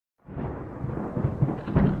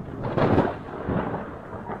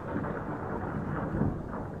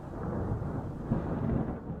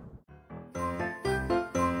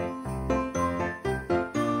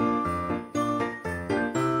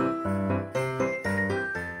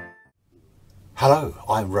Hello,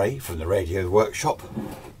 I'm Ray from the Radio Workshop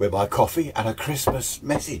with my coffee and a Christmas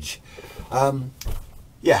message.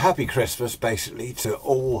 Yeah, happy Christmas basically to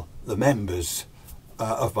all the members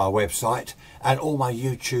of my website and all my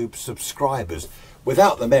YouTube subscribers.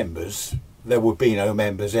 Without the members, there would be no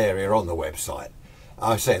members area on the website.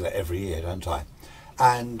 I say that every year, don't I?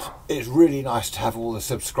 And it's really nice to have all the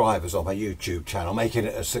subscribers on my YouTube channel, making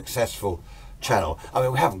it a successful channel. I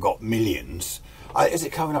mean, we haven't got millions. Is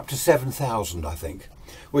it coming up to 7,000, I think,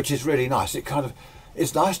 which is really nice.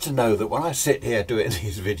 It's nice to know that when I sit here doing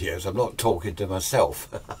these videos, I'm not talking to myself.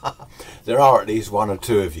 There are at least one or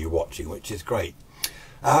two of you watching, which is great.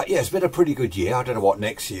 Yeah, it's been a pretty good year. I don't know what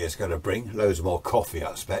next year is going to bring. Loads more coffee,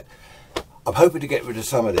 I expect. I'm hoping to get rid of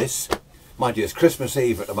some of this. Mind you, it's Christmas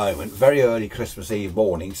Eve at the moment, very early Christmas Eve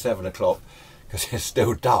morning, 7 o'clock, because it's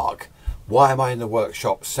still dark. Why am I in the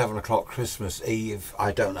workshop 7 o'clock Christmas Eve?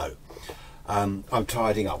 I don't know. I'm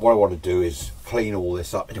tidying up. What I want to do is clean all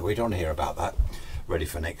this up. We don't hear about that. Ready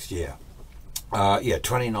for next year. Yeah,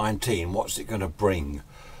 2019, what's it going to bring?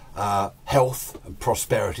 Health and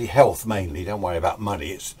prosperity. Health mainly. Don't worry about money.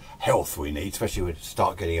 It's health we need, especially when we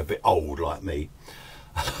start getting a bit old like me.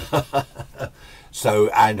 So,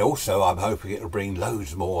 and also I'm hoping it'll bring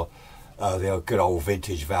loads more the good old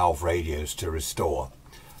vintage valve radios to restore.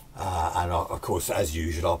 And of course, as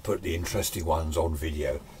usual, I'll put the interesting ones on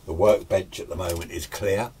video. The workbench at the moment is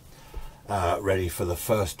clear, ready for the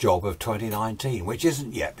first job of 2019, which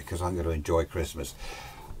isn't yet because I'm going to enjoy Christmas.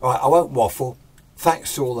 All right, I won't waffle.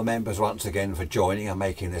 Thanks to all the members once again for joining and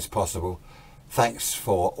making this possible. Thanks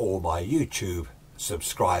for all my YouTube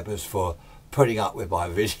subscribers for putting up with my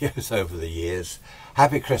videos over the years.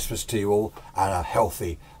 Happy Christmas to you all and a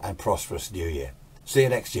healthy and prosperous new year. See you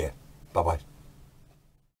next year. Bye-bye.